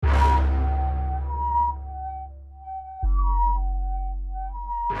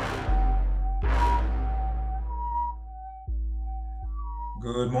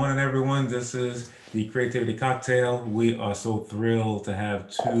Good morning, everyone. This is the Creativity Cocktail. We are so thrilled to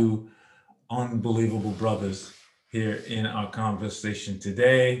have two unbelievable brothers here in our conversation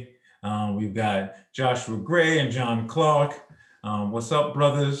today. We've got Joshua Gray and John Clark. What's up,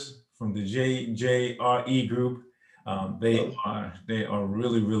 brothers from the JJRE group? They Hello. are they are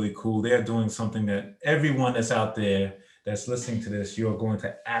really really cool. They are doing something that everyone that's out there that's listening to this, you are going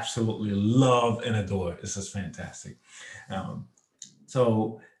to absolutely love and adore. This is fantastic. Um,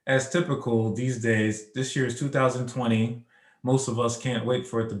 so, as typical these days, this year is 2020. Most of us can't wait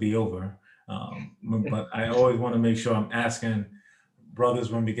for it to be over. But I always want to make sure I'm asking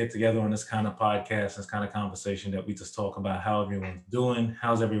brothers when we get together on this kind of podcast, this kind of conversation, that we just talk about how everyone's doing,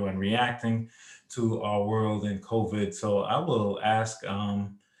 how's everyone reacting to our world and COVID. So, I will ask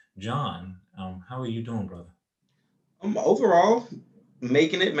John, how are you doing, brother? Overall,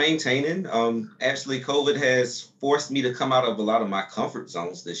 making it, maintaining. Actually, COVID has forced me to come out of a lot of my comfort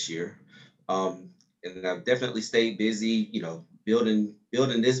zones this year, and I've definitely stayed busy.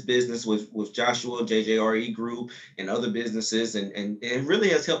 Building this business with Joshua JJRE Group and other businesses, and it really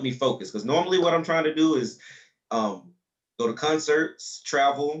has helped me focus. Because normally, what I'm trying to do is um, go to concerts,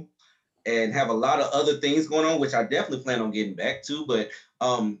 travel, and have a lot of other things going on, which I definitely plan on getting back to. But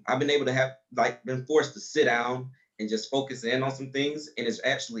I've been able to have been forced to sit down and just focus in on some things, and it's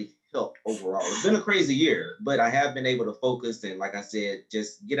actually helped overall. It's been a crazy year, but I have been able to focus and, like I said,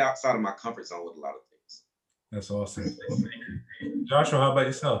 just get outside of my comfort zone with a lot of things. That's awesome. Joshua, how about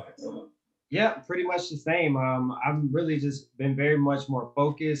yourself? Yeah, pretty much the same. I've really just been very much more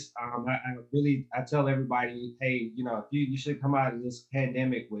focused. I tell everybody, hey, if you should come out of this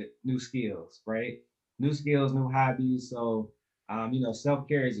pandemic with new skills, right? New skills, new hobbies. So, self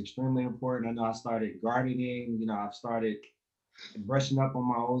care is extremely important. I know I started gardening. I've started brushing up on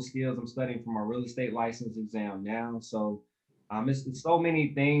my own skills. I'm studying for my real estate license exam now. So, it's so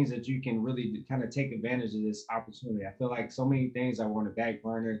many things that you can really kind of take advantage of this opportunity. I feel like so many things I want to back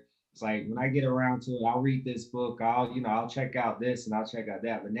burner. It's like when I get around to it, I'll read this book. I'll check out this and I'll check out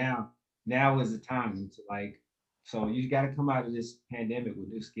that. But now is the time to like. So you got to come out of this pandemic with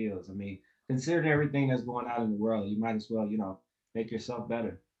new skills. I mean, considering everything that's going on in the world, you might as well, make yourself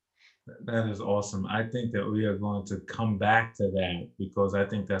better. That is awesome. I think that we are going to come back to that because I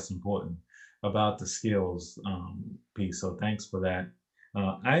think that's important about the skills piece. So thanks for that.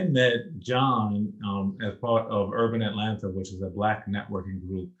 I met John as part of Urban Atlanta, which is a Black networking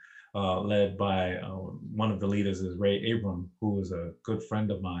group led by one of the leaders is Ray Abram, who is a good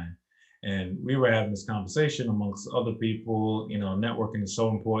friend of mine. And we were having this conversation amongst other people. Networking is so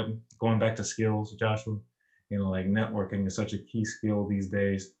important. Going back to skills, Joshua, like networking is such a key skill these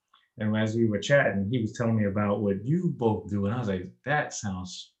days. And as we were chatting, he was telling me about what you both do, and I was like, "That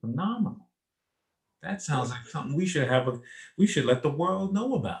sounds phenomenal. That sounds like something we should let the world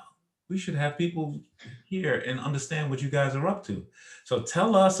know about. We should have people hear and understand what you guys are up to. So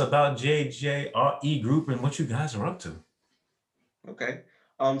tell us about JJRE Group and what you guys are up to." Okay.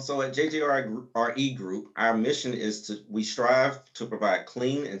 So at JJRE Group, our mission is we strive to provide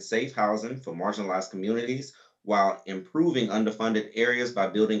clean and safe housing for marginalized communities while improving underfunded areas by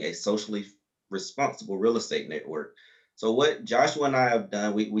building a socially responsible real estate network. So what Joshua and I have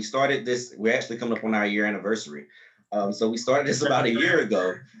done, we started this, we're actually coming up on our year anniversary. So we started this about a year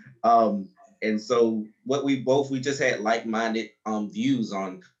ago. Um, and so what we just had like-minded views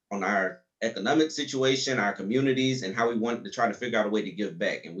on our economic situation, our communities, and how we wanted to try to figure out a way to give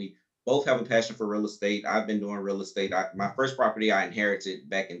back. And we both have a passion for real estate. I've been doing real estate. My first property I inherited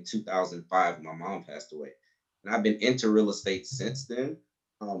back in 2005 when my mom passed away. And I've been into real estate since then.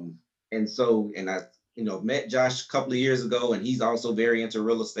 Um, and I, met Josh a couple of years ago, and he's also very into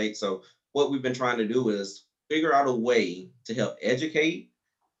real estate. So what we've been trying to do is figure out a way to help educate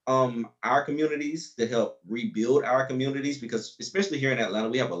our communities, to help rebuild our communities, because especially here in Atlanta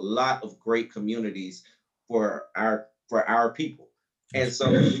we have a lot of great communities for our people, and That's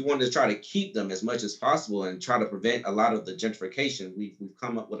so we wanted to try to keep them as much as possible and try to prevent a lot of the gentrification. We've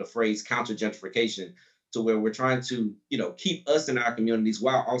come up with a phrase, counter gentrification, to where we're trying to keep us in our communities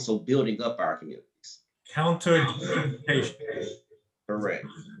while also building up our communities. counter gentrification. Correct.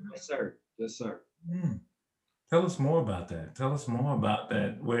 Yes, sir. Yes, sir. Hmm. Tell us more about that. Tell us more about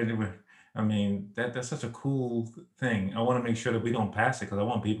that. I mean, that's such a cool thing. I want to make sure that we don't pass it because I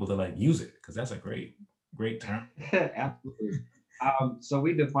want people to like use it because that's a great term. Absolutely. So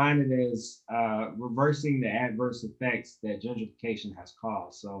we define it as reversing the adverse effects that gentrification has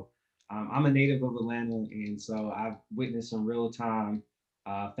caused. So I'm a native of Atlanta, and so I've witnessed in real time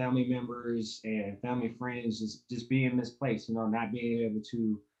family members and family friends just being misplaced. Not being able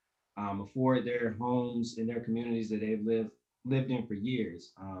to afford their homes in their communities that they've lived lived in for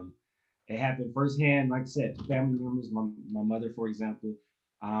years. It happened firsthand, like I said, to family members, my mother, for example.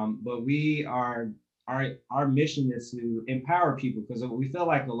 But we are our mission is to empower people because we feel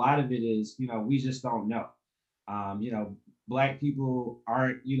like a lot of it is, we just don't know. You know, Black people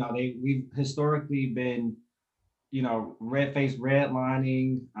aren't, we've historically been, red-faced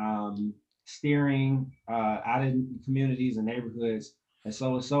redlining, steering out in communities and neighborhoods. And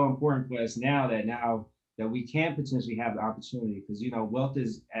so it's so important for us now that we can potentially have the opportunity because, wealth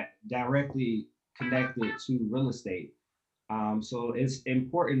is directly connected to real estate. So it's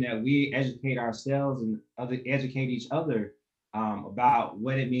important that we educate ourselves and educate each other about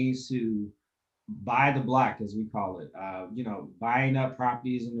what it means to buy the block, as we call it. Buying up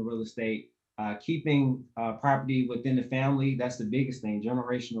properties in the real estate, keeping property within the family. That's the biggest thing.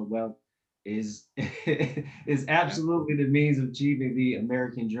 Generational wealth is is Yeah. absolutely the means of achieving the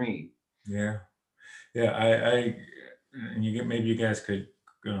American dream. Yeah. Yeah, and maybe you guys could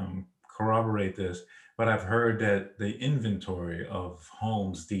corroborate this, but I've heard that the inventory of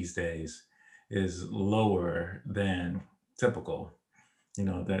homes these days is lower than typical. You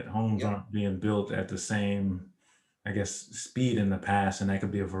know, that homes Yep. aren't being built at the same, I guess, speed in the past, and that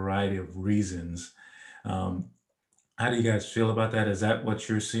could be a variety of reasons. Um, how do you guys feel about that? Is that what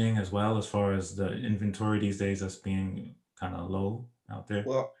you're seeing as well, as far as the inventory these days that's being kind of low out there?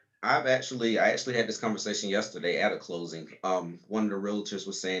 Well, I actually had this conversation yesterday at a closing. One of the realtors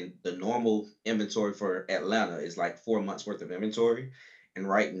was saying the normal inventory for Atlanta is like 4 months worth of inventory, and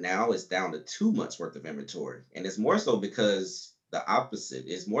right now it's down to 2 months worth of inventory. And it's more so because the opposite.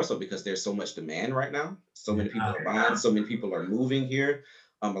 It's more so because there's so much demand right now. So Yeah. many people are buying. So many people are moving here.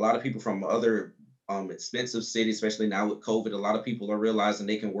 A lot of people from other expensive cities, especially now with COVID, a lot of people are realizing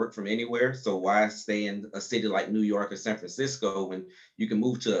they can work from anywhere. So why stay in a city like New York or San Francisco when you can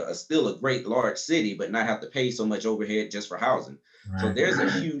move to still a great large city, but not have to pay so much overhead just for housing. So Right. there's a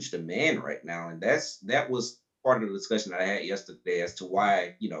huge demand right now, and that was part of the discussion that I had yesterday as to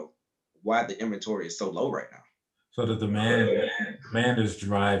why the inventory is so low right now. So the demand is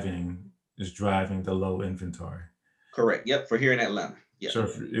driving the low inventory. Correct. Yep. For here in Atlanta. Yeah. So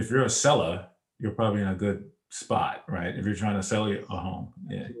if you're a seller, you're probably in a good spot, right? If you're trying to sell a home,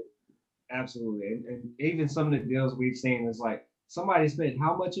 yeah. Absolutely. Absolutely. And even some of the deals we've seen is like somebody spent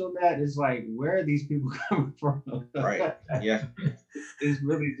how much on that? It's like, where are these people coming from? Right. Yeah. It's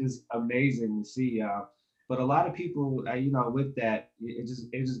really just amazing to see. But a lot of people, with that,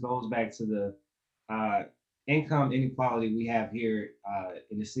 it just goes back to the uh, income inequality we have here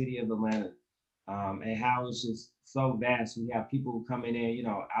in the city of Atlanta, and how it's just so vast. We have people coming in,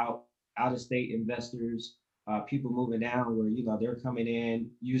 out of state investors, people moving down where they're coming in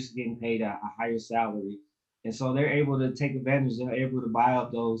used to getting paid a higher salary, and so they're able to take advantage. They're able to buy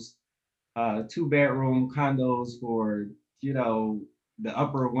up those two-bedroom condos for the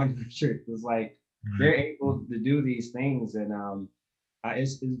upper 100. It's like they're Right. able to do these things, and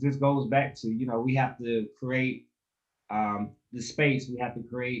it just goes back to we have to create the space. We have to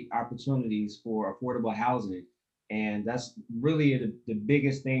create opportunities for affordable housing, and that's really the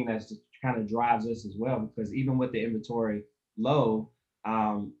biggest thing that's just kind of drives us as well. Because even with the inventory low,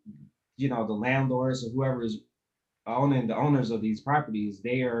 um, the landlords or whoever is owning the owners of these properties,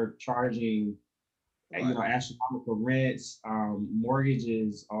 they are charging Right. astronomical rents.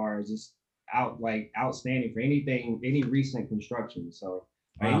 Mortgages are just outstanding for anything, any recent construction. So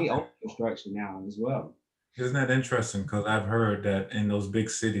or Wow. any old construction now as well. Isn't that interesting? Because I've heard that in those big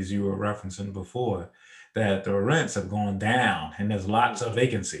cities you were referencing before, that the rents have gone down and there's lots of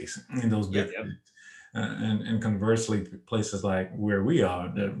vacancies in those big Yep. Yep. cities. And conversely, places like where we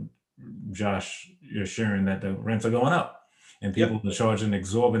are, Josh, you're sharing that the rents are going up and Yep. people are charging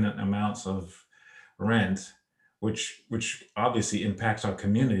exorbitant amounts of rent, which obviously impacts our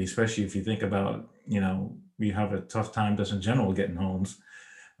community, especially if you think about, we have a tough time just in general getting homes.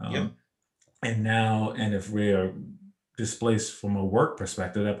 Yep. Um, and if we are displaced from a work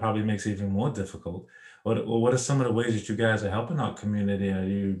perspective, that probably makes it even more difficult. What are some of the ways that you guys are helping our community? Are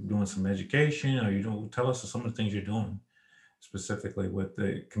you doing some education? Are you doing, tell us some of the things you're doing specifically with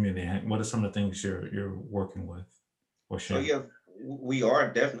the community? What are some of the things you're working with or So sharing? yeah, we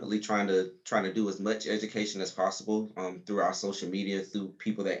are definitely trying to do as much education as possible through our social media, through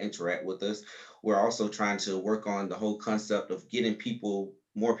people that interact with us. We're also trying to work on the whole concept of getting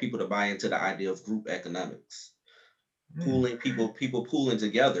more people to buy into the idea of group economics, Hmm. people pooling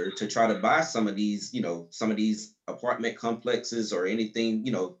together to try to buy some of these apartment complexes or anything,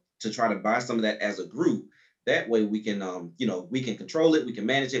 to try to buy some of that as a group. That way we can control it, we can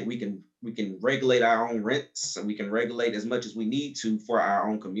manage it, we can regulate our own rents, and we can regulate as much as we need to for our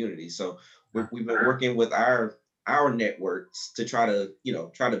own community. So we've been working with our our networks to try to,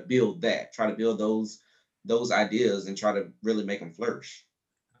 try to build that, try to build those ideas and try to really make them flourish.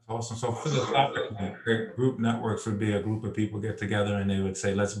 That's awesome. So philosophically, the group networks would be a group of people get together and they would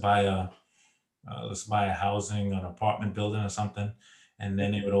say, let's buy a housing, an apartment building or something, and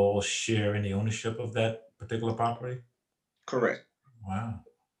then they would all share in the ownership of that particular property. Correct. Wow.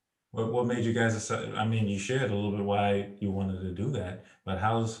 What made you guys decide? I mean, you shared a little bit why you wanted to do that, but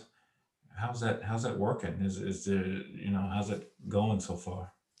how's that working? Is there, how's it going so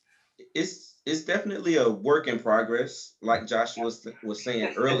far? It's definitely a work in progress, like Joshua was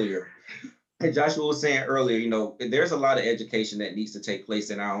saying earlier. Hey, Joshua was saying earlier, there's a lot of education that needs to take place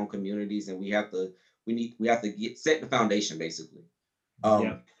in our own communities, and we have to get set the foundation basically.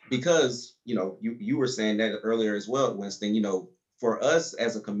 Yeah. Because you were saying that earlier as well, Winston. For us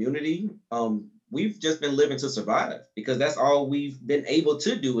as a community, we've just been living to survive because that's all we've been able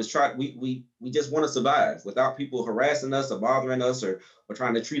to do is try. We just want to survive without people harassing us or bothering us or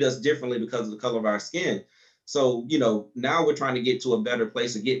trying to treat us differently because of the color of our skin. So now we're trying to get to a better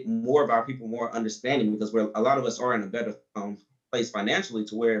place to get more of our people more understanding because a lot of us are in a better place financially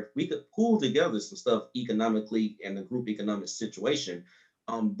to where we could pool together some stuff economically in the group economic situation.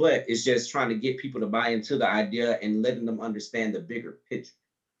 But it's just trying to get people to buy into the idea and letting them understand the bigger picture.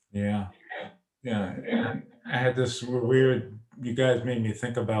 Yeah. Yeah, I had this weird. You guys made me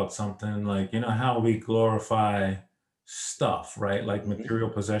think about something like how we glorify stuff, right? Like Hmm. material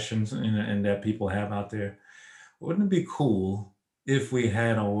possessions and that people have out there. Wouldn't it be cool if we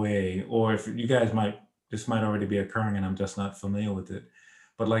had a way, or if you guys might, this might already be occurring and I'm just not familiar with it,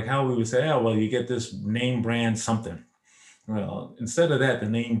 but like how we would say, oh, well, you get this name brand something. Well, instead of that, the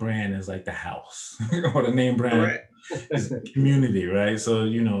name brand is like the house, or the name brand Correct. is community, right? So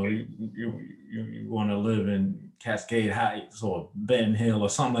you want to live in Cascade Heights or Ben Hill or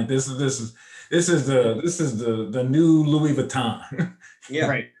something like this. This is the new Louis Vuitton. Yeah.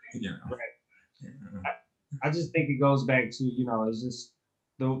 Right. you know. Right. Yeah. I just think it goes back to, it's just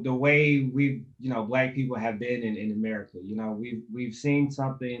the way we, black people have been in America. We've seen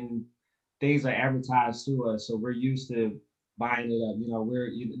something, things are advertised to us, so we're used to buying it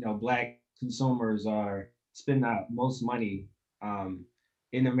up. Black consumers are spending out most money um,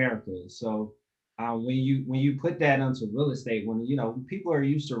 in America. So when you put that onto real estate, when people are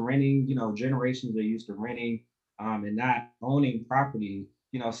used to renting, generations are used to renting and not owning property,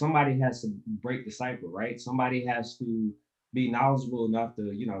 somebody has to break the cycle, right? Somebody has to be knowledgeable enough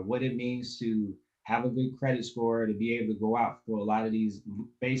to, what it means to have a good credit score to be able to go out for a lot of these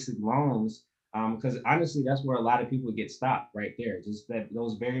basic loans. Because honestly, that's where a lot of people get stopped right there. Just that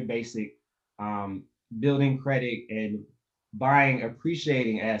those very basic um, building credit and buying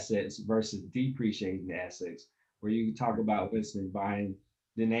appreciating assets versus depreciating assets. Where you talk about Winston buying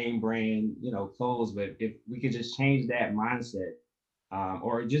the name brand, clothes, but if we could just change that mindset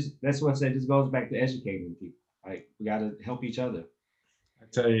or just that's what I said. Just goes back to educating people. Like we got to help each other. I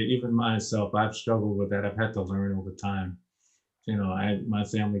tell you, even myself, I've struggled with that. I've had to learn over time. My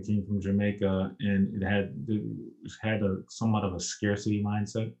family came from Jamaica, and it had a somewhat of a scarcity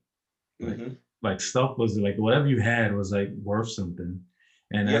mindset. Like Hmm. like stuff was like whatever you had was like worth something.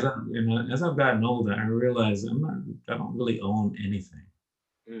 And Yeah. as I've gotten older, I realize I don't really own anything.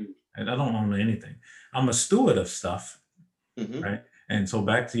 Hmm. And I don't own anything. I'm a steward of stuff, Hmm. right? And so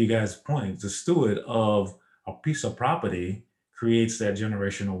back to you guys' point, the steward of a piece of property creates that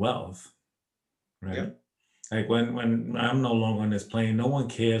generational wealth, right? Yep. Like when I'm no longer on this plane, no one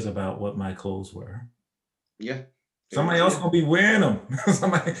cares about what my clothes were. Yeah. Very Somebody else true. gonna be wearing them.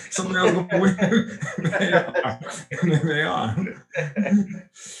 Somebody else gonna be wearing. They are. They are.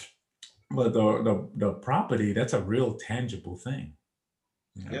 But the property, that's a real tangible thing.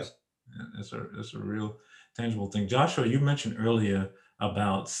 Yep. Yes, that's a real tangible thing. Joshua, you mentioned earlier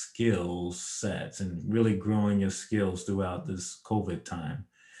about skill sets and really growing your skills throughout this COVID time.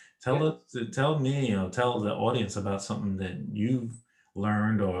 Yeah. Tell me, tell the audience about something that you've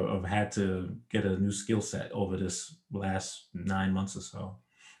learned or had to get a new skill set over this last 9 months or so.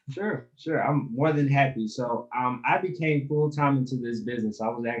 Sure, sure. I'm more than happy. So I became full time into this business. I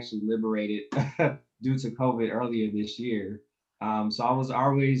was actually liberated due to COVID earlier this year. So I was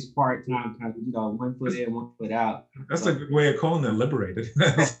always part time, kind of, one foot That's, in, one foot out. that's a But good way of calling it liberated.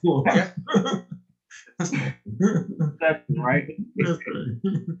 That's cool. Yeah. That's cool. right. That's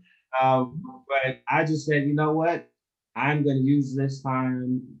great. But I just said, you know what? I'm going to use this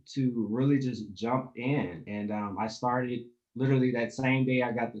time to really just jump in. And I started literally that same day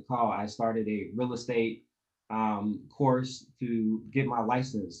I got the call. I started a real estate course to get my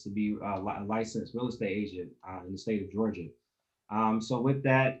license to be a licensed real estate agent in the state of Georgia. So with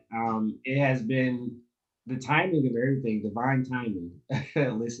that, it has been. the timing of everything, divine timing.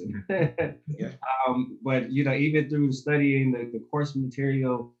 Listen. Yeah. But even through studying the course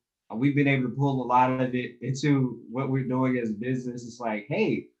material, we've been able to pull a lot of it into what we're doing as business. It's like,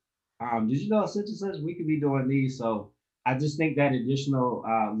 hey, did you know such and such? We could be doing these. So I just think that additional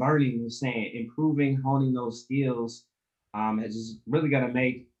learning, saying improving, honing those skills, is just really going to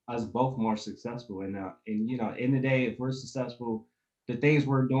make us both more successful. And in the day, if we're successful, the things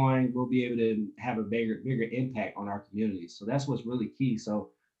we're doing, we'll be able to have a bigger impact on our community. So that's what's really key. So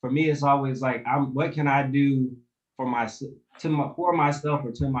for me, it's always like, what can I do for for myself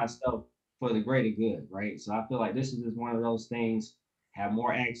or to myself for the greater good, right? So I feel like this is just one of those things. Have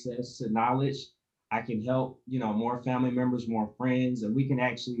more access to knowledge. I can help, more family members, more friends, and we can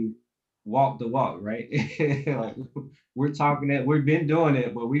actually walk the walk, right? Like we're talking it, we've been doing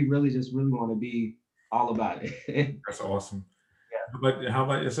it, but we really want to be all about it. That's awesome. How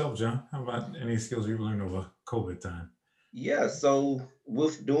about yourself, John? How about any skills you've learned over COVID time? Yeah, so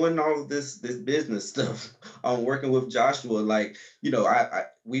with doing all of this business stuff, working with Joshua, like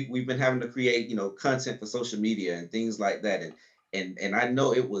we've been having to create content for social media and things like that, and I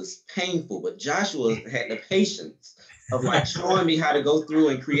know it was painful, but Joshua had the patience of like showing me how to go through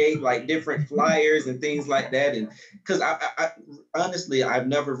and create like different flyers and things like that, and because I honestly I've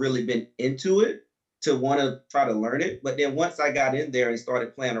never really been into it to want to try to learn it. But then once I got in there and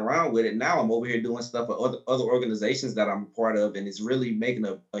started playing around with it, now I'm over here doing stuff for other organizations that I'm a part of, and it's really making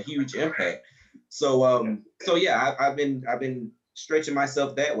a huge impact. So yeah, I've been stretching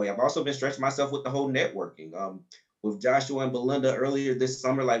myself that way. I've also been stretching myself with the whole networking. With Joshua and Belinda earlier this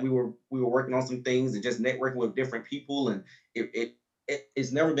summer, like we were working on some things and just networking with different people, and it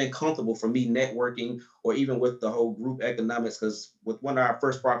it's never been comfortable for me networking or even with the whole group economics, because with one of our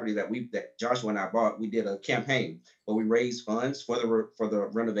first property that Joshua and I bought, we did a campaign where we raised funds for the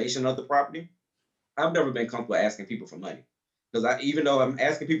renovation of the property. I've never been comfortable asking people for money, because I even though I'm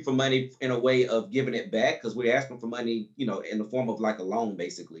asking people for money in a way of giving it back, because we're asking for money, in the form of like a loan,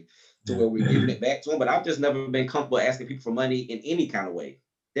 basically, to Yeah. where we're giving it back to them. But I've just never been comfortable asking people for money in any kind of way.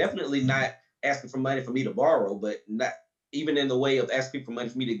 Definitely not asking for money for me to borrow, but not even in the way of asking for money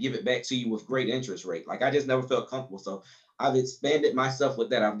for me to give it back to you with great interest rate. Like I just never felt comfortable. So I've expanded myself with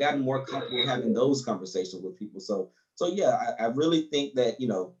that. I've gotten more comfortable having those conversations with people. So yeah, I really think that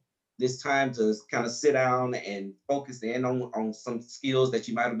this time to kind of sit down and focus in on some skills that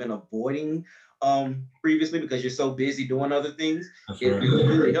you might have been avoiding previously because you're so busy doing other things, That's it right.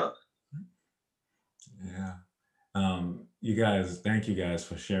 really helped. Yeah. You guys, thank you guys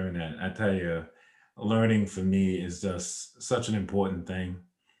for sharing that. I tell you, learning for me is just such an important thing.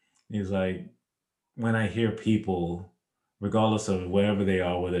 It's like when I hear people, regardless of wherever they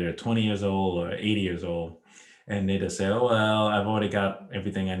are, whether they're 20 years old or 80 years old, and they just say, "Oh well, I've already got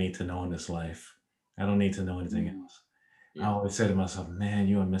everything I need to know in this life. I don't need to know anything Mm, else." I Yeah. always say to myself, "Man,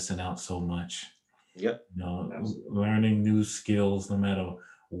 you are missing out so much. Yep. absolutely. Learning new skills, no matter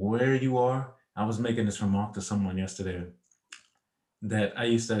where you are." I was making this remark to someone yesterday that I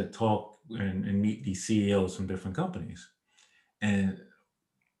used to talk and meet these CEOs from different companies, and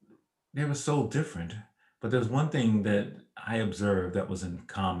they were so different. But there's one thing that I observed that was in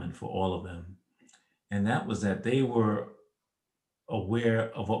common for all of them, and that was that they were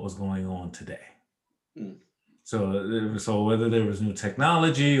aware of what was going on today. Mm. So whether there was new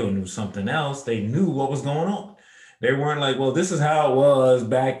technology or new something else, they knew what was going on. They weren't like, well, this is how it was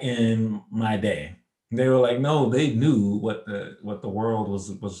back in my day. They were like, no, they knew what the world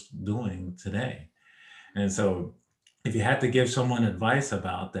was doing today. And so if you had to give someone advice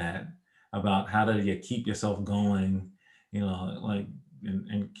about that, about how do you keep yourself going, like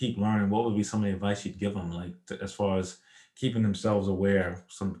and keep learning, what would be some of the advice you'd give them, like as far as keeping themselves aware,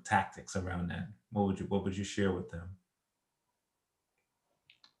 some tactics around that? What would you share with them?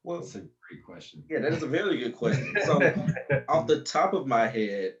 Well, That's a great question. yeah, that is a very good question. So off the top of my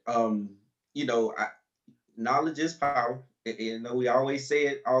head, knowledge is power. We always say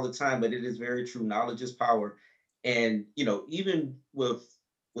it all the time, but it is very true. Knowledge is power. And even with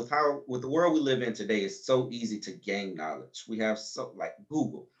how with the world we live in today, it's so easy to gain knowledge. We have so like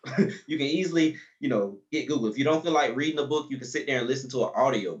Google. You can easily, get Google. If you don't feel like reading a book, you can sit there and listen to an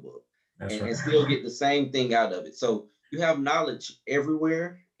audio book That's and right. still get the same thing out of it. So you have knowledge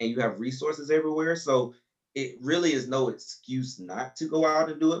everywhere and you have resources everywhere. So it really is no excuse not to go out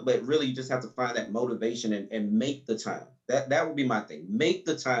and do it, but really you just have to find that motivation and make the time. That would be my thing. Make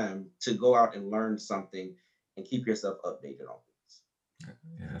the time to go out and learn something and keep yourself updated on things.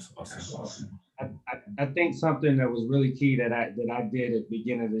 Yeah, that's awesome. I think something that was really key that I did at the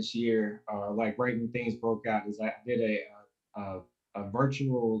beginning of this year, like right when things broke out, is I did a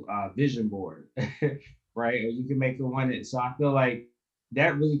virtual vision board. right? Or you can make the one that, so I feel like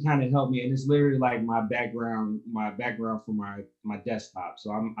that really kind of helped me. And it's literally like my background for my desktop.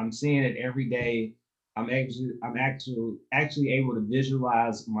 So I'm seeing it every day. I'm actually able to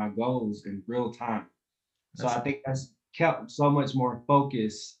visualize my goals in real time. So That's I think that's kept so much more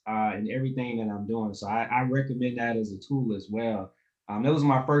focus in everything that I'm doing. So I recommend that as a tool as well. It was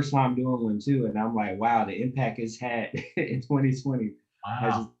my first time doing one too, and I'm like, wow, the impact it's had in 2020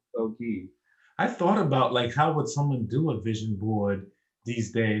 has wow. just so key. I thought about like how would someone do a vision board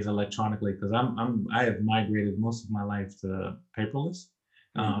these days electronically? Because I have migrated most of my life to paperless,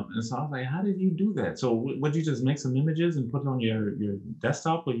 Mhm. and so I was like, how did you do that? So would you just make some images and put it on your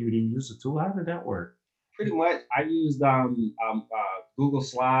desktop, or you use a tool? How did that work? Pretty much, I used Google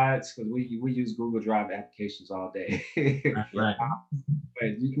Slides because we use Google Drive applications all day. Right, Yeah. right.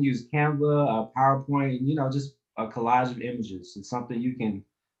 But you can use Canva, PowerPoint, just a collage of images. It's something you can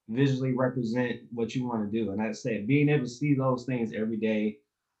visually represent what you want to do. And I said, being able to see those things every day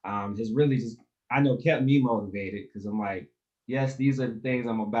has really just, I know, kept me motivated because I'm like, yes, these are the things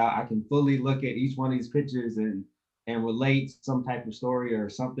I'm about. I can fully look at each one of these pictures and relate some type of story or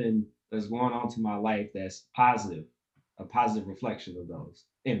something that's going on to my life that's positive, a positive reflection of those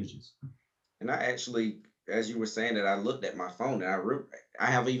images. And I actually, as you were saying that, I looked at my phone and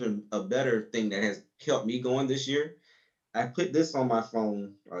I have even a better thing that has helped me going this year. I put this on my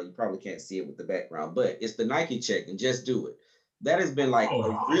phone. You probably can't see it with the background, but it's the Nike check and just do it. That has been like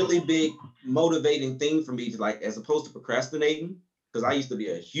a Oh, really big motivating thing for me to like, as opposed to procrastinating, because I used to be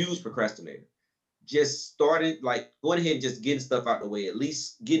a huge procrastinator. Just started like going ahead and just getting stuff out the way, at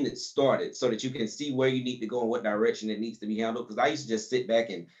least getting it started so that you can see where you need to go and what direction it needs to be handled. Because I used to just sit back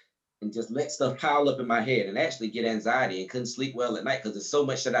and just let stuff pile up in my head and actually get anxiety and couldn't sleep well at night because there's so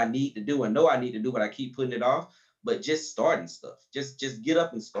much that I need to do and know I need to do, but I keep putting it off. But just starting stuff, just get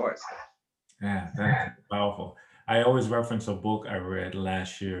up and start stuff. yeah, that's powerful. I always reference a book I read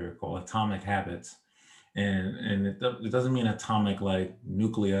last year called Atomic Habits. And it doesn't mean atomic like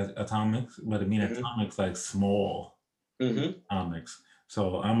nuclear atomics, but it means Hmm. atomics like small Hmm. atomics.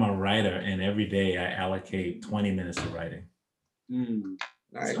 So I'm a writer, and every day I allocate 20 minutes to writing. Mm,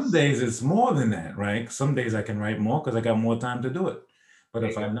 Some Nice. days it's more than that, right? Some days I can write more because I got more time to do it. But there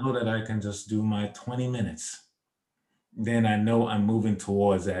if you I go. know that I can just do my 20 minutes, then I know I'm moving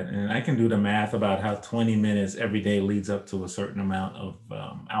towards that. And I can do the math about how 20 minutes every day leads up to a certain amount of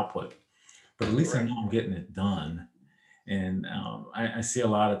output. But at least I Right. know I'm getting it done. And I see a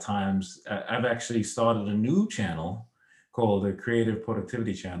lot of times, I've actually started a new channel called the Creative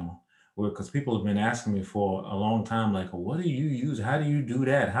Productivity Channel, where because people have been asking me for a long time, like, what do you use? How do you do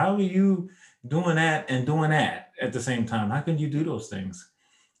that? How are you doing that and doing that at the same time? How can you do those things?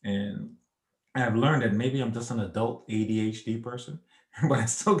 And I've learned that maybe I'm just an adult ADHD person, but I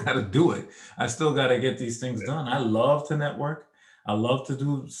still got to do it. I still got to get these things done. I love to network. I love to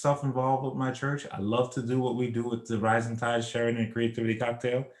do stuff involved with my church. I love to do what we do with the Rising Tide Sharing and Creativity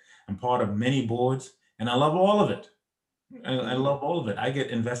Cocktail. I'm part of many boards and I love all of it. I Hmm. love all of it. I get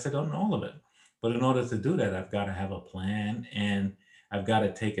invested on all of it. But in order to do that, I've got to have a plan and I've got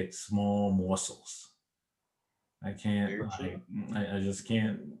to take it small morsels. I can't Very true. like I just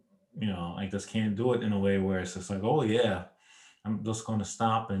can't, I just can't do it in a way where it's just like, oh yeah, I'm just gonna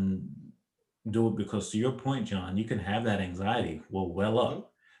stop and do it because to your point, John, you can have that anxiety will well Hmm.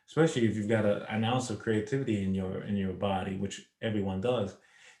 up, especially if you've got an ounce of creativity in your body, which everyone does.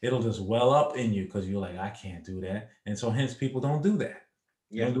 It'll just well up in you because you're like, I can't do that. And so hence people don't do that.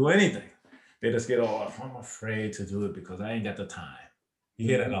 They Yeah. don't do anything. They just get off. I'm afraid to do it because I ain't got the time. You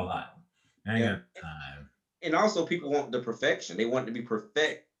hear that Hmm. a lot. I ain't Yeah. got the time. And also people want the perfection. They want it to be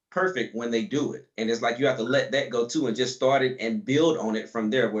perfect when they do it. And it's like you have to let that go too and just start it and build on it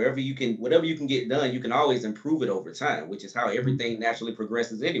from there. Whatever you can get done, you can always improve it over time, which is how everything naturally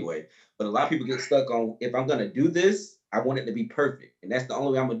progresses anyway. But a lot of people get stuck on, if I'm gonna do this, I want it to be perfect. And that's the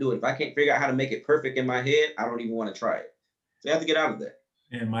only way I'm gonna do it. If I can't figure out how to make it perfect in my head, I don't even want to try it. So you have to get out of that.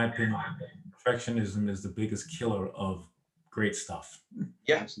 In my opinion, perfectionism is the biggest killer of great stuff.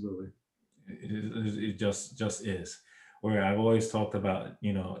 Yeah. Absolutely. It just is. Where I've always talked about,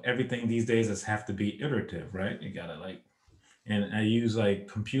 everything these days has have to be iterative, right? You gotta like, and I use like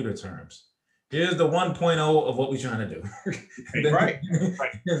computer terms. Here's the 1.0 of what we're trying to do. And then Right.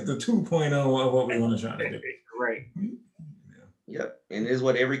 Right. here's the 2.0 of what we want to try to do. Right. Yep, and it is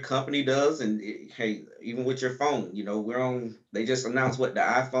what every company does. And hey, even with your phone, we're on. They just announced what the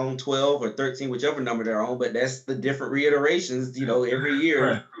iPhone 12 or 13, whichever number they're on, but that's the different reiterations. Every year,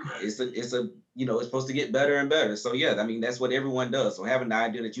 Right. it's supposed to get better and better. So yeah, I mean that's what everyone does. So having the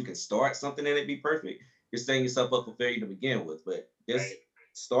idea that you can start something and it be perfect, you're setting yourself up for failure to begin with. But just Right.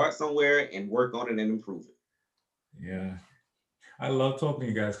 Start somewhere and work on it and improve it. Yeah. I love talking to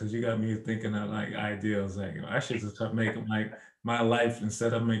you guys because you got me thinking of like ideas. Like I should just start making like my life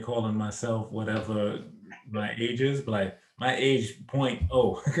instead of me calling myself whatever my age is, but like my age point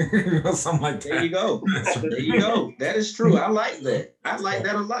oh, something like There you that. go. That's There you go. That is true. I like that. I like so,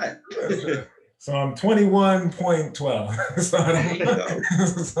 that a lot. that's it. So I'm 21.12. So I There you go.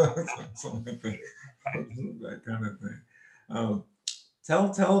 don't something like that. That kind of thing. Um,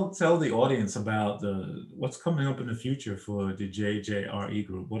 tell the audience about the what's coming up in the future for the JJRE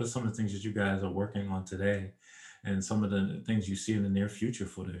group. What are some of the things that you guys are working on today, and some of the things you see in the near future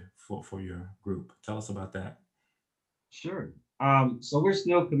for for your group? Tell us about that. Sure. So we're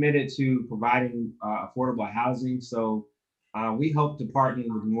still committed to providing affordable housing. So we hope to partner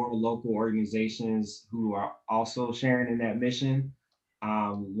with more local organizations who are also sharing in that mission.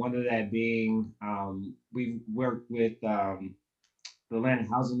 One of that being we've worked with the Atlanta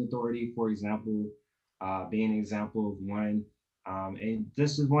Housing Authority, for example, being an example of one. And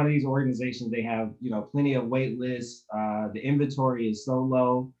this is one of these organizations. They have plenty of wait lists. The inventory is so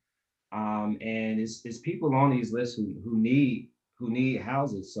low, and it's people on these lists who need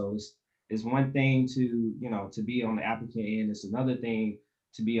houses. So it's one thing to to be on the applicant end. It's another thing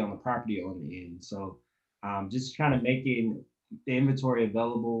to be on the property owner end. So just kind of making the inventory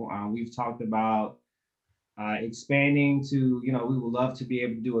available. We've talked about expanding to, we would love to be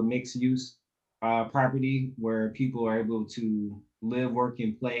able to do a mixed use property where people are able to live, work,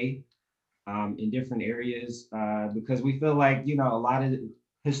 and play in different areas because we feel like, a lot of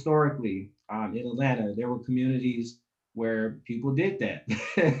historically in Atlanta, there were communities where people did that.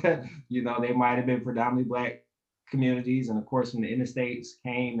 They might have been predominantly Black communities. And of course, when the interstates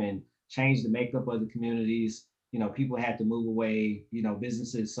came and changed the makeup of the communities, people had to move away,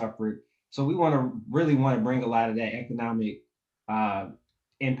 businesses suffered. So we really want to bring a lot of that economic uh,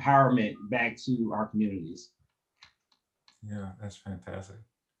 empowerment back to our communities. Yeah, that's fantastic.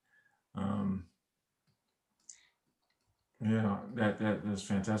 Um, yeah, that's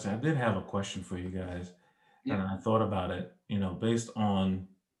fantastic. I did have a question for you guys, Yeah. and I thought about it. Based on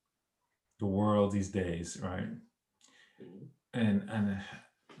the world these days, right? Mhm. And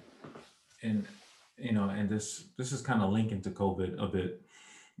and this is kind of linking to COVID a bit,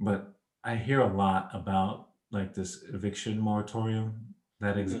 but I hear a lot about like this eviction moratorium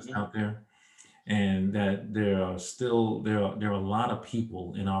that exists Mhm. out there, and that there are a lot of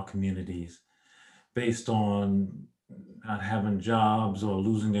people in our communities based on not having jobs or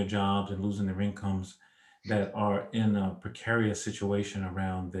losing their jobs and losing their incomes that are in a precarious situation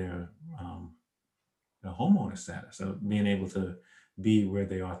around um, their homeowner status of being able to be where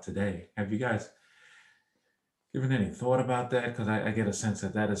they are today. Have you guys given any thought about that? Because I get a sense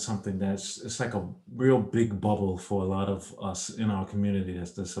that that is something it's like a real big bubble for a lot of us in our community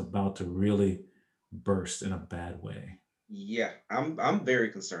that's about to really burst in a bad way. Yeah, I'm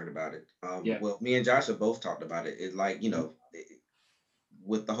very concerned about it. Yeah. Well, me and Josh have both talked about it. It like,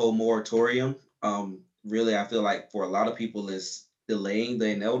 with the whole moratorium, really I feel like for a lot of people it's delaying the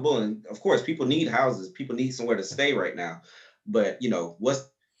inevitable. And of course, people need houses, people need somewhere to stay right now. But what's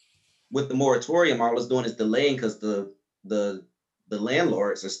with the moratorium, all it's doing is delaying because the the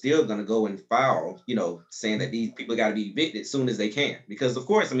landlords are still going to go and file, saying that these people got to be evicted as soon as they can. Because of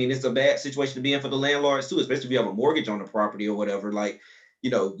course, I mean, it's a bad situation to be in for the landlords too, especially if you have a mortgage on the property or whatever. Like,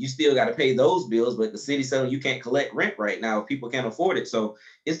 you still got to pay those bills, but the city saying you can't collect rent right now if people can't afford it. So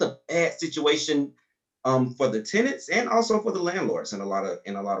it's a bad situation for the tenants and also for the landlords in a lot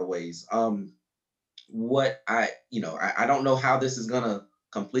of ways. What I don't know how this is gonna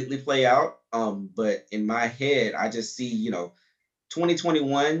completely play out. But in my head, I just see,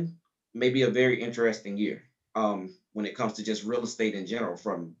 2021 may be a very interesting year. When it comes to just real estate in general,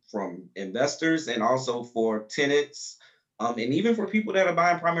 from investors and also for tenants, and even for people that are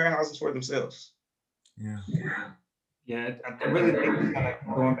buying primary houses for themselves. Yeah. Yeah, I really think it's gonna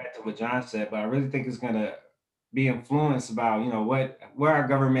going back to what John said, but I really think it's gonna be influenced about where our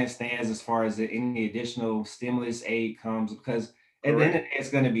government stands as far as any additional stimulus aid comes, because at the end of Correct. the day, it's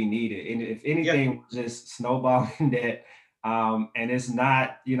gonna be needed. And if Yeah. anything, we're just snowballing debt, and it's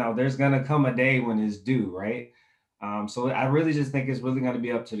not, there's gonna come a day when it's due, right? So I really just think it's really gonna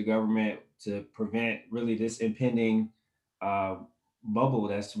be up to the government to prevent really this impending uh, bubble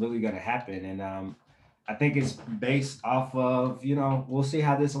that's really gonna happen. And I think it's based off of, we'll see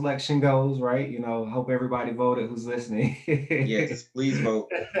how this election goes, right? Hope everybody voted who's listening. Yes. Please vote.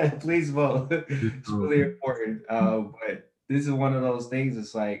 Please vote. It's really Absolutely. important. But this is one of those things.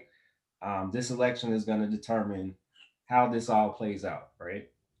 It's like this election is going to determine how this all plays out, right?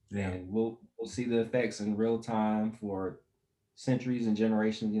 Yeah. And we'll see the effects in real time for centuries and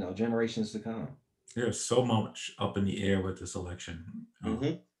generations, generations to come. There's so much up in the air with this election. Hmm.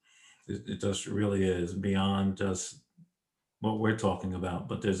 It just really is beyond just what we're talking about,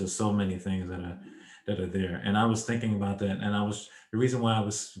 but there's just so many things that are there. And I was thinking about that, and the reason why I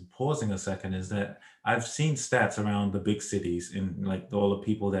was pausing a second is that I've seen stats around the big cities and like all the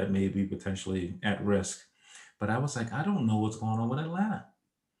people that may be potentially at risk. But I was like, I don't know what's going on with Atlanta.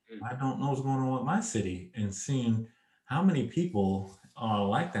 I don't know what's going on with my city, and seeing how many people are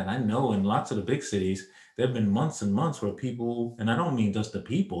like that. I know in lots of the big cities, there have been months and months where people, and I don't mean just the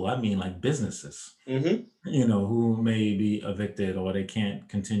people, I mean like businesses, Hmm. who may be evicted or they can't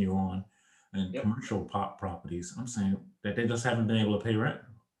continue on. And Yep. commercial properties, I'm saying that they just haven't been able to pay rent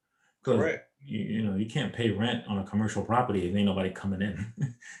because Correct. you can't pay rent on a commercial property if ain't nobody coming in.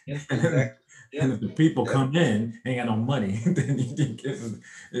 Yep. and, Exactly. and Yep. if the people Yep. come in, ain't got no money, then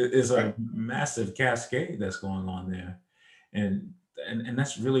it's a Right. massive cascade that's going on there. And and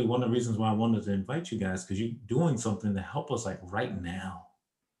that's really one of the reasons why I wanted to invite you guys because you're doing something to help us like right now.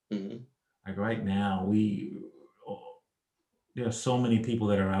 Hmm. Like right now, there are so many people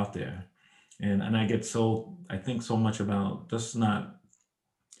that are out there, and I think so much about just not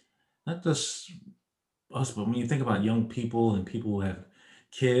just us, but when you think about young people and people who have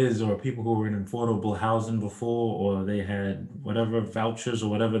kids or people who were in affordable housing before, or they had whatever vouchers or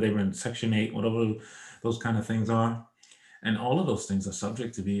whatever they were in Section 8, whatever those kind of things are. And all of those things are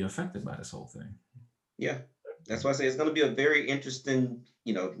subject to be affected by this whole thing. Yeah. That's why I say it's going to be a very interesting,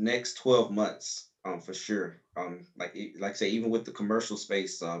 next 12 months, for sure. Like I say, even with the commercial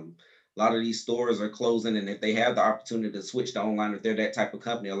space, a lot of these stores are closing, and if they have the opportunity to switch to online, if they're that type of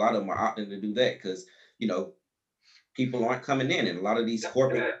company, a lot of them are opting to do that because, you know, people aren't coming in, and a lot of these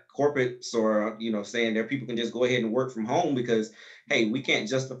corporates are saying their people can just go ahead and work from home because hey, we can't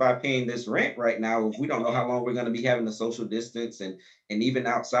justify paying this rent right now if we don't know how long we're going to be having a social distance. And even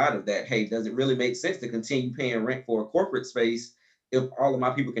outside of that, hey, does it really make sense to continue paying rent for a corporate space if all of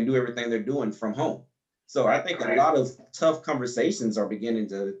my people can do everything they're doing from home? So I think a lot of tough conversations are beginning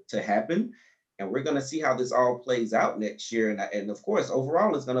to happen, and we're going to see how this all plays out next year. And of course,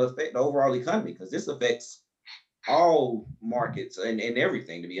 overall, it's going to affect the overall economy because this affects all markets and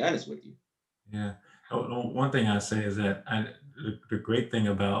everything, to be honest with you. Yeah. One thing I say is that the great thing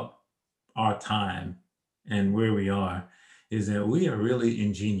about our time and where we are is that we are really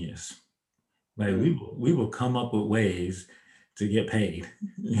ingenious. Like Mm, we will come up with ways to get paid.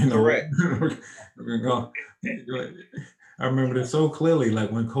 You know, correct. We're go- I remember this so clearly.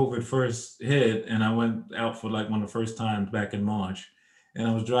 Like when COVID first hit, and I went out for like one of the first times back in March, and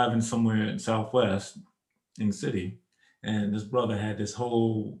I was driving somewhere in Southwest in the city, and this brother had this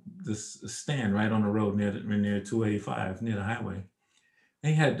stand right on the road near 285 near the highway.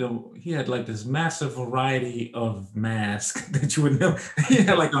 He had like this massive variety of masks that you would know. He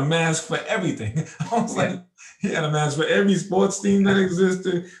had like a mask for everything. I was Yeah. like, he had a mask for every sports team that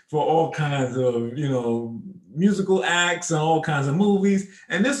existed, for all kinds of, musical acts and all kinds of movies.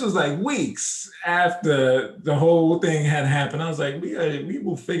 And this was like weeks after the whole thing had happened. I was like, we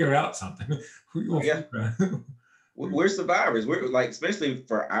will figure out something. We will Yeah. figure out. We're survivors. We're like, especially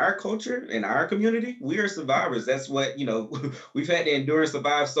for our culture and our community, we are survivors. That's what, we've had to endure and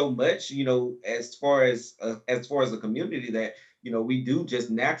survive so much, as far as a community that, we do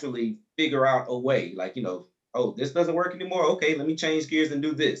just naturally figure out a way. Like, oh, this doesn't work anymore. Okay, let me change gears and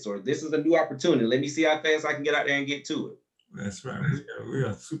do this. Or this is a new opportunity. Let me see how fast I can get out there and get to it. That's right. We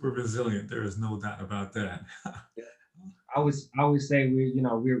are super resilient. There is no doubt about that. I always say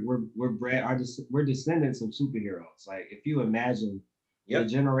we're bred we're descendants of superheroes. Like if you imagine the Yep.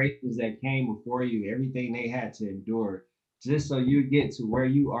 generations that came before you, everything they had to endure just so you get to where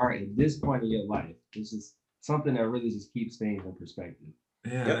you are at this point in your life. It's just something that really just keeps things in perspective.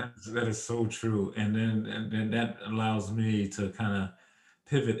 Yeah, Yep. that is so true. And then that allows me to kind of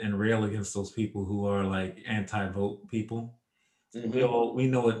pivot and rail against those people who are like anti-vote people. Hmm. We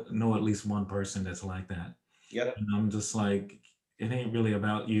know at least one person that's like that. Yep. And I'm just like, it ain't really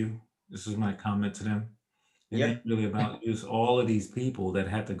about you. This is my comment to them. It ain't Yep. really about you. It's all of these people that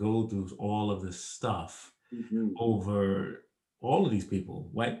had to go through all of this stuff Mhm. over all of these people,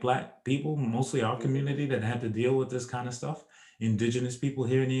 white, black people, mostly our community that had to deal with this kind of stuff, indigenous people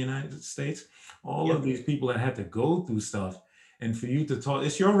here in the United States, all of Yep. these people that had to go through stuff. And for you to talk,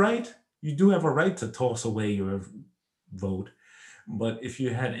 it's your right. You do have a right to toss away your vote. But if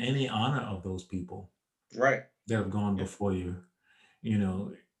you had any honor of those people Right. that have gone Yep. before you, you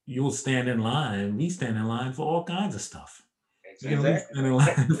know, you'll stand in line. We stand in line for all kinds of stuff. You know, we Exactly. stand in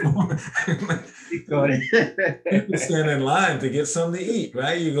line for, people stand in line to get something to eat,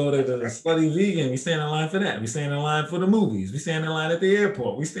 right? You go to the Right. Slutty Vegan, we stand in line for that. We stand in line for the movies. We stand in line at the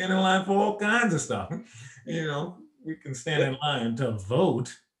airport. We stand in line for all kinds of stuff. You know, we can stand in Yep. line to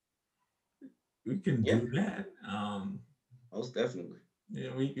vote. We can Yeah. do that. Most definitely.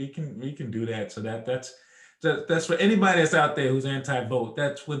 Yeah, we can do that. So that's for anybody that's out there who's anti-vote.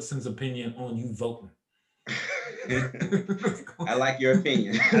 That's Winston's opinion on you voting. I like your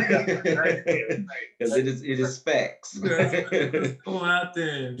opinion because it is facts. That's right. Just go out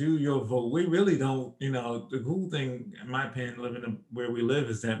there and do your vote. We really don't, the cool thing, in my opinion, where we live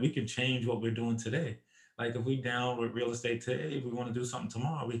is that we can change what we're doing today. Like if we down with real estate today, if we want to do something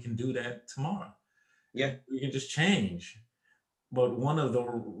tomorrow, we can do that tomorrow. Yeah. We can just change. But one of the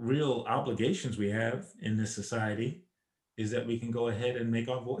real obligations we have in this society is that we can go ahead and make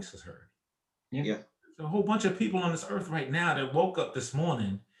our voices heard. Yeah. There's a whole bunch of people on this earth right now that woke up this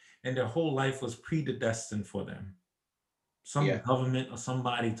morning and their whole life was predestined for them. Some Yeah. government or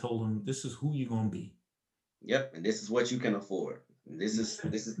somebody told them this is who you're gonna be. Yep. And this is what you can afford. And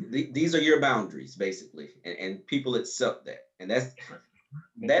these are your boundaries basically, and people accept that, and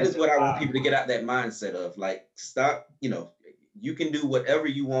that is what I want people to get out that mindset of, like, stop. You can do whatever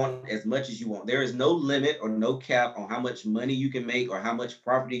you want as much as you want. There is no limit or no cap on how much money you can make or how much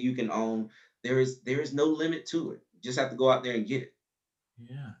property you can own. There is no limit to it. You just have to go out there and get it.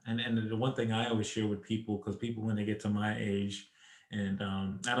 Yeah, and the one thing I always share with people, because people when they get to my age, and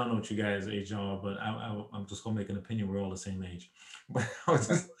I don't know what you guys' age are, but I'm just gonna make an opinion. We're all the same age. But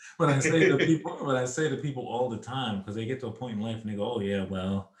when I say to people all the time, because they get to a point in life and they go, "Oh yeah,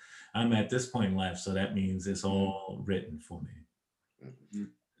 well, I'm at this point in life, so that means it's all written for me." Mhm.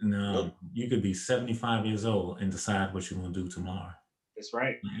 No, Nope. you could be 75 years old and decide what you're gonna do tomorrow, That's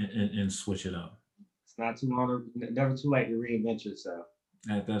right. and switch it up. It's not too long, never too late to reinvent yourself.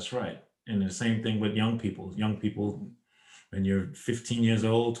 That's right. And the same thing with young people. Young people, when you're 15 years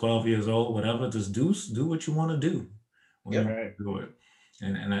old, 12 years old, whatever, just do what you want to do when you Yep. want Right. to do it.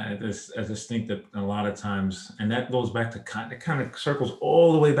 And I just think that a lot of times, and that goes back to it kind of circles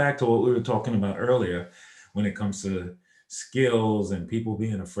all the way back to what we were talking about earlier when it comes to skills and people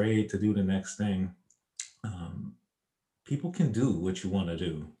being afraid to do the next thing. Um, People can do what you want to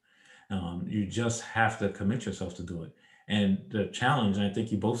do. You just have to commit yourself to do it. And the challenge, and I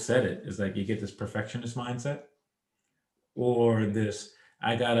think you both said it, is like you get this perfectionist mindset or this,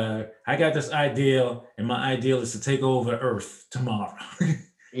 I got this ideal, and my ideal is to take over Earth tomorrow.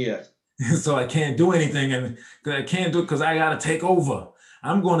 Yeah. So I can't do anything, and I can't do it because I got to take over.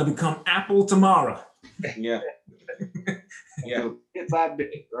 I'm going to become Apple tomorrow. Yeah. Yeah. It's our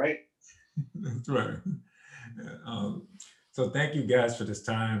day, right? That's right. Um, so thank you guys for this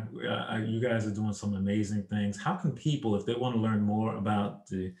time. You guys are doing some amazing things. How can people, if they want to learn more about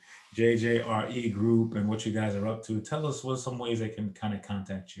the JJRE group and what you guys are up to, tell us what some ways they can kind of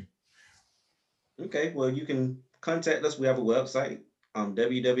contact you. Okay. Well, you can contact us. We have a website,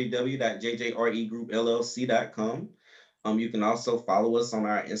 www.jjregroupllc.com. You can also follow us on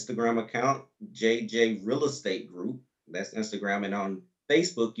our Instagram account, JJ Real Estate Group. That's Instagram, and on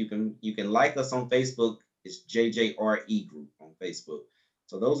Facebook, you can like us on Facebook. It's JJRE Group on Facebook.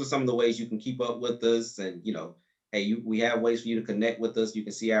 So those are some of the ways you can keep up with us, and hey, we have ways for you to connect with us. You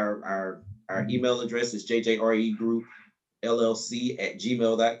can see our email address is JJRE LLC at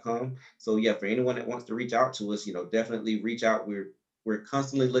gmail.com. So yeah, for anyone that wants to reach out to us, definitely reach out. We're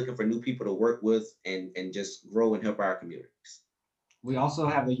constantly looking for new people to work with and just grow and help our communities. We also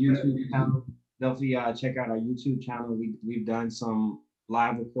have a YouTube channel. Definitely check out our YouTube channel. We've done some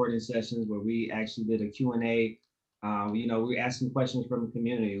live recording sessions where we actually did a Q&A. We're asking questions from the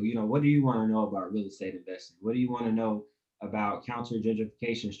community. What do you want to know about real estate investing? What do you want to know about counter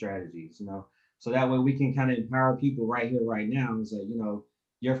gentrification strategies? So that way we can kind of empower people right here, right now. Is that,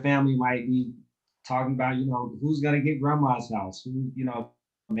 your family might be talking about, who's going to get grandma's house,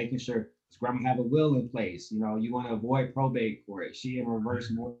 making sure does grandma have a will in place? You want to avoid probate court. Is she in reverse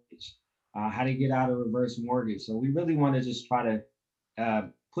mortgage? How to get out of reverse mortgage. So we really want to just try to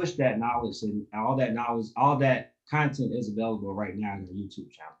push that knowledge, and all that content is available right now on the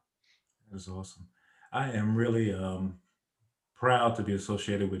YouTube channel. That's awesome. I am really proud to be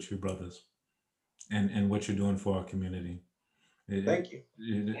associated with you, brothers, and what you're doing for our community. It, it, Thank you.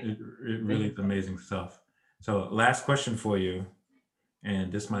 it really is amazing stuff. So, last question for you,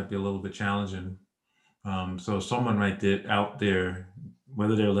 and this might be a little bit challenging. So, someone right there out there,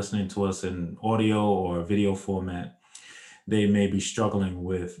 whether they're listening to us in audio or video format, they may be struggling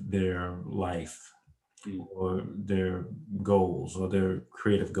with their life or their goals or their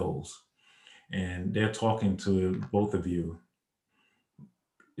creative goals. And they're talking to both of you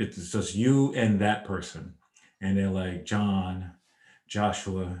it's just you and that person, and they're like, John,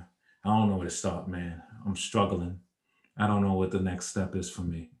 Joshua, I don't know where to start, man. I'm struggling. I don't know what the next step is for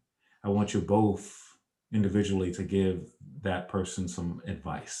me. I want you both individually to give that person some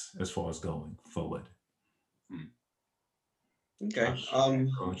advice as far as going forward. Hmm. Okay. Josh,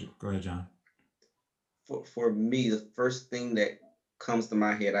 go ahead, John. For me, the first thing that comes to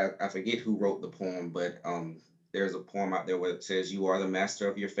my head, I forget who wrote the poem, but there's a poem out there where it says, "You are the master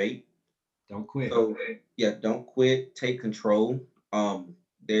of your fate." Don't quit. So yeah, don't quit, take control.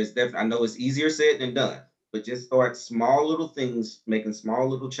 There's definitely, I know it's easier said than done, but just start small little things, making small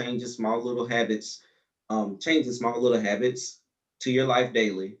little changes, small little habits, changing small little habits to your life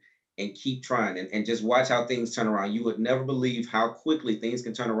daily, and keep trying, and just watch how things turn around. You would never believe how quickly things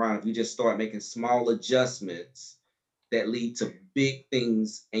can turn around if you just start making small adjustments that lead to big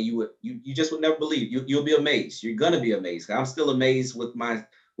things, and you just would never believe. You'll be amazed. You're gonna be amazed. I'm still amazed with my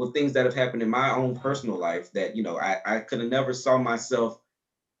with things that have happened in my own personal life that, I could have never saw myself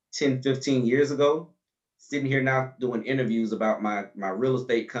 10, 15 years ago sitting here now doing interviews about my real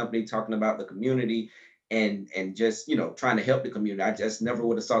estate company, talking about the community, and just, trying to help the community. I just never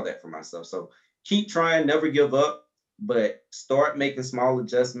would have saw that for myself. So keep trying, never give up, but start making small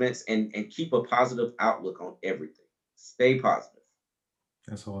adjustments, and keep a positive outlook on everything. Stay positive.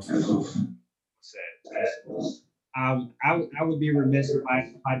 That's That's awesome. awesome. I would be remiss if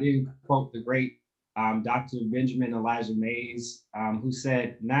I didn't quote the great Dr. Benjamin Elijah Mays, who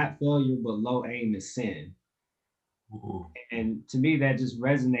said, "Not failure, but low aim is sin." Ooh, And to me, that just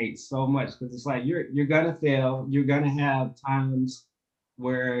resonates so much because it's like you're gonna fail. You're gonna have times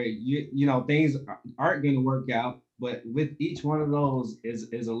where things aren't gonna work out, but with each one of those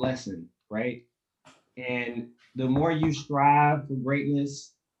is a lesson, right? And the more you strive for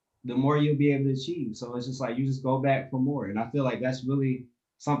greatness, the more you'll be able to achieve. So it's just like you just go back for more. And I feel like that's really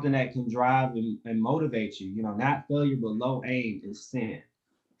something that can drive and motivate you. Not failure, but low aim is sin.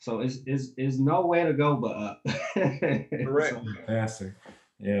 So it's no way to go but up. Correct. So, fantastic.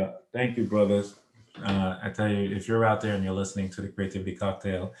 Yeah, thank you, brothers. I tell you, if you're out there and you're listening to the Creativity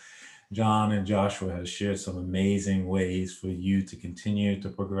Cocktail, John and Joshua has shared some amazing ways for you to continue to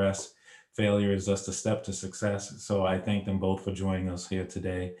progress. Failure is just a step to success. So I thank them both for joining us here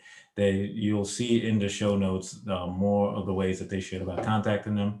today. You'll see in the show notes more of the ways that they shared about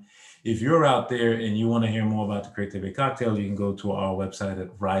contacting them. If you're out there and you want to hear more about the Creativity Cocktail, you can go to our website at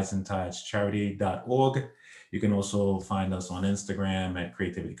risingtidescharity.org. You can also find us on Instagram at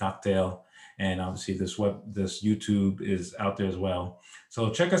Creativity Cocktail. And obviously this YouTube is out there as well. So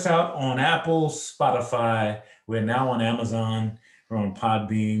check us out on Apple, Spotify. We're now on Amazon. We're on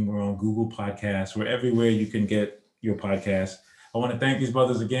Podbean. We're on Google Podcasts. We're everywhere you can get your podcast. I want to thank these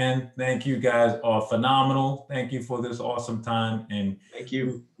brothers again. Thank you guys are phenomenal. Thank you for this awesome time. And Thank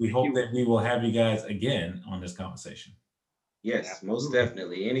you. we hope that we will have you guys again on this conversation. Yes, most absolutely.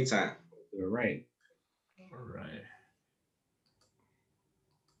 definitely. Anytime. You're right. All right.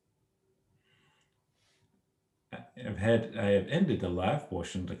 I have ended the live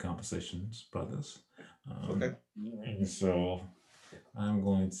portion of the conversations, brothers. Okay. And so I'm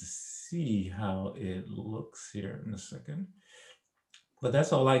going to see how it looks here in a second. But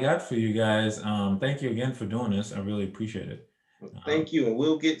that's all I got for you guys. Thank you again for doing this. I really appreciate it. Well, thank you, and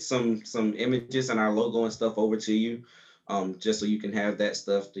we'll get some images and our logo and stuff over to you, just so you can have that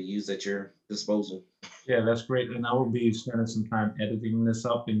stuff to use at your disposal. Yeah, that's great. And I will be spending some time editing this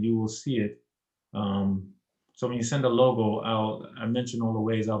up and you will see it. Um, so when you send a logo, I mentioned all the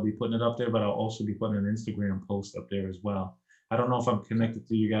ways I'll be putting it up there, but I'll also be putting an Instagram post up there as well. I don't know if I'm connected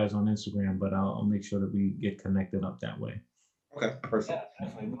to you guys on Instagram, but I'll make sure that we get connected up that way. Okay, perfect. Yeah,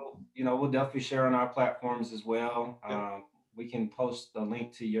 definitely. We'll definitely share on our platforms as well. Yep. We can post the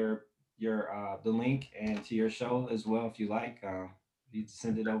link to the link and to your show as well if you like. You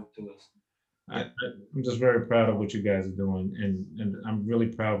send it over to us. Yep. I'm just very proud of what you guys are doing, and I'm really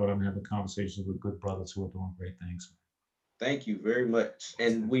proud when I'm having conversations with good brothers who are doing great things. Thank you very much.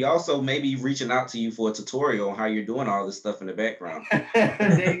 And we also may be reaching out to you for a tutorial on how you're doing all this stuff in the background.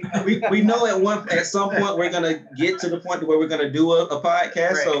 There you go. We know at some point we're gonna get to the point where we're gonna do a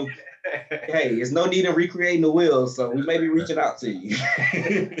podcast. Right. So hey, there's no need in recreating the wheels. So we may be reaching out to you.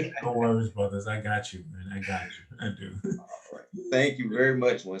 No worries, brothers. I got you, man. I got you. I do. All right. Thank you very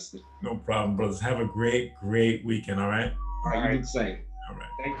much, Winston. No problem, brothers. Have a great, great weekend. All right. All right, you do the same. All right.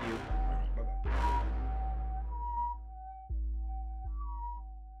 Thank you.